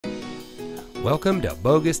Welcome to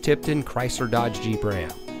Boggus Tipton Chrysler Dodge Jeep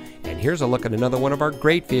Ram. And here's a look at another one of our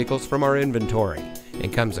great vehicles from our inventory.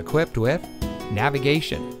 It comes equipped with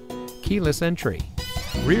navigation, keyless entry,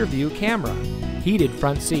 rear view camera, heated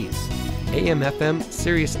front seats, AM/FM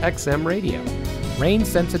Sirius XM radio, rain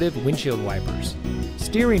sensitive windshield wipers,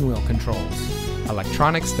 steering wheel controls,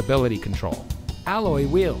 electronic stability control, alloy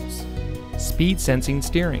wheels, speed sensing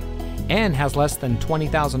steering, and has less than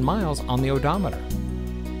 20,000 miles on the odometer.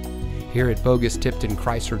 Here at Boggus Tipton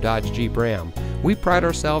Chrysler Dodge Jeep Ram, we pride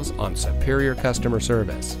ourselves on superior customer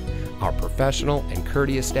service. Our professional and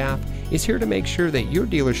courteous staff is here to make sure that your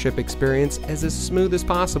dealership experience is as smooth as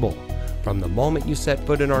possible, from the moment you set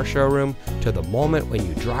foot in our showroom to the moment when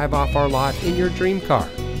you drive off our lot in your dream car.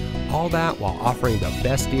 All that while offering the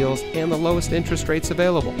best deals and the lowest interest rates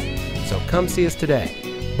available. So come see us today.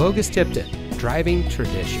 Boggus Tipton, driving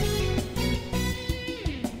tradition.